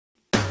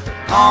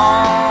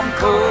Palm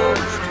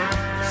Coast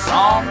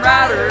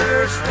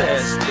Songwriters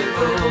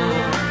Festival.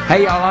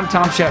 Hey y'all, I'm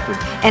Thom Shepard.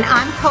 And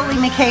I'm Coley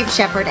McCabe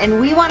Shepard,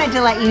 and we wanted to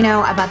let you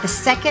know about the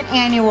second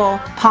annual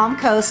Palm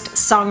Coast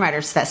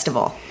Songwriters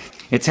Festival.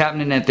 It's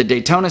happening at the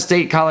Daytona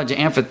State College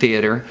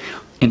Amphitheater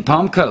in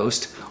Palm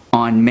Coast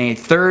on May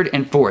 3rd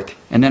and 4th.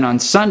 And then on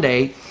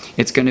Sunday,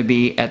 it's going to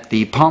be at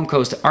the Palm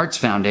Coast Arts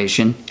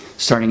Foundation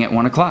starting at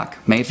 1 o'clock,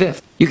 May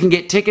 5th. You can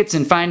get tickets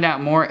and find out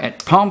more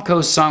at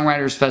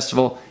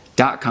palmcoastsongwritersfestival.com.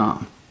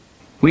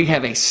 We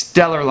have a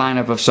stellar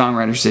lineup of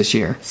songwriters this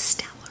year.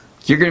 Stellar.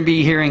 You're going to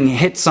be hearing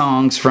hit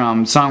songs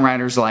from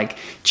songwriters like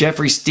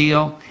Jeffrey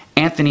Steele,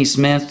 Anthony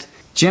Smith,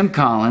 Jim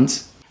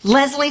Collins,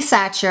 Leslie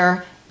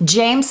Satcher,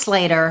 James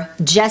Slater,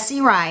 Jesse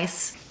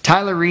Rice,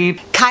 Tyler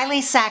Reeve,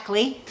 Kylie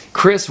Sackley,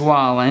 Chris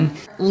Wallen,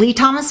 Lee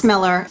Thomas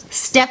Miller,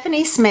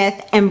 Stephanie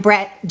Smith, and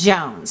Brett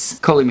Jones,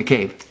 Coley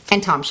McCabe,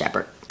 and Thom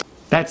Shepard.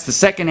 That's the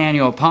second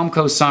annual Palm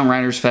Coast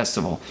Songwriters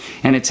Festival,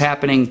 and it's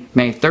happening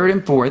May 3rd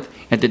and 4th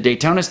at the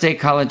Daytona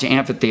State College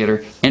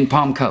Amphitheater in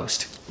Palm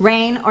Coast.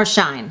 Rain or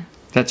shine.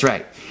 That's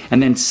right.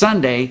 And then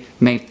Sunday,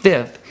 May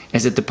 5th,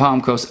 is at the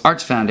Palm Coast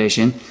Arts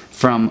Foundation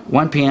from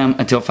 1 p.m.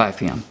 until 5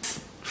 p.m.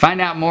 Find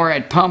out more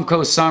at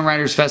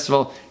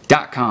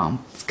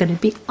palmcoastsongwritersfestival.com. It's going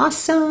to be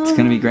awesome. It's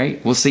going to be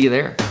great. We'll see you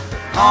there.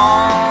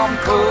 Palm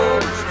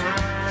Coast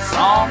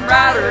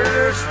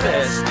Songwriters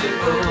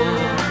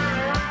Festival.